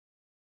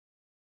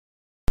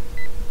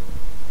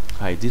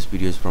Hi, this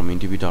video is from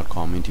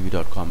interview.com.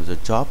 Interview.com is a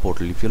job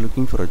portal. If you're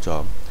looking for a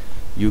job,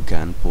 you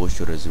can post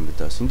your resume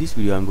with us. In this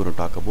video, I'm going to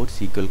talk about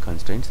SQL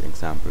constraints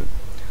example.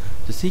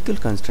 The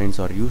SQL constraints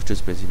are used to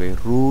specify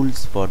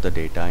rules for the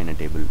data in a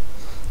table.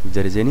 If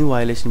there is any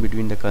violation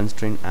between the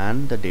constraint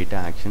and the data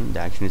action, the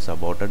action is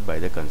aborted by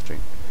the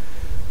constraint.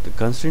 The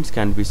constraints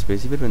can be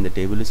specified when the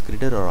table is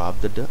created or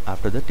after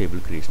the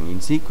table creation. In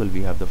SQL,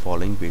 we have the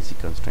following basic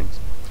constraints: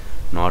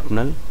 not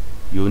null,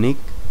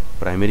 unique,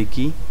 primary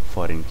key,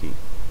 foreign key.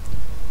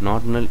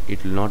 Not null,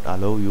 it will not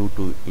allow you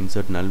to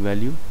insert null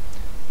value.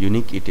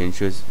 Unique, it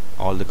ensures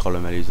all the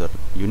column values are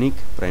unique.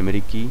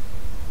 Primary key,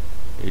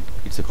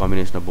 it's a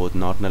combination of both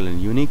not null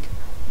and unique.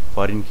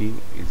 Foreign key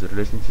is the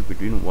relationship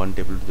between one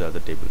table to the other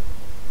table.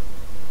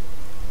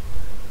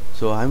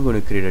 So I'm going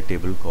to create a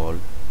table called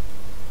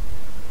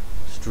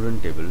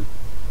student table.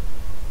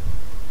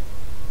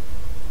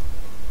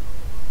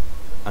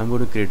 I'm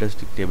going to create a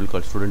table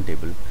called student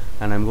table,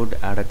 and I'm going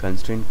to add a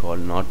constraint called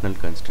not null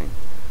constraint.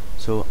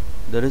 So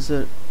there is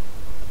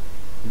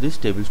this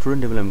table,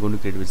 student table, I'm going to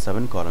create with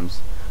 7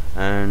 columns,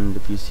 and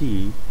if you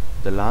see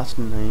the last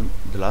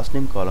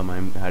name column,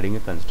 I'm adding a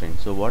constraint.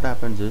 So what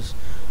happens is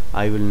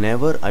I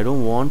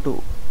don't want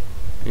to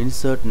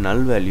insert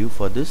null value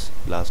for this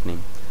last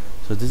name.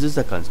 So this is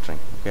the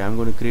constraint. Okay, I'm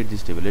going to create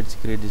this table. Let's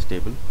create this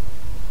table.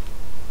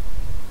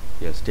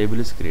 Yes, table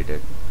is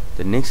created.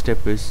 The next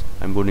step is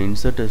I'm going to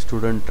insert a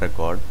student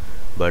record,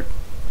 but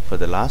for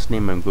the last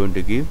name I'm going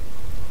to give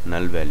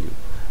null value.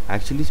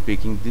 Actually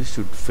speaking, this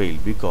should fail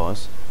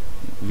because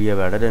we have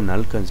added a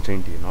null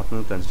constraint here, not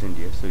null constraint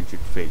here, so it should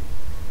fail.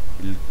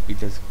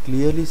 It is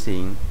clearly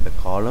saying the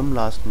column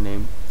last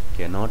name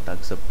cannot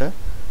accept a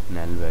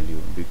null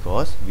value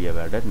because we have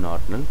added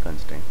not null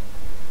constraint.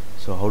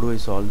 So how do I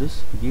solve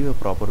this? Give a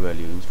proper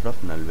value instead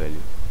of null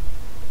value.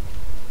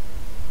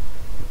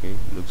 Okay,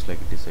 looks like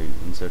it is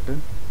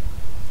inserted.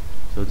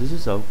 So this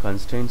is how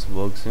constraints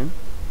works in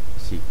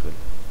SQL.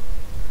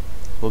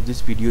 Hope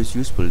this video is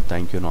useful.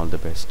 Thank you and all the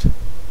best.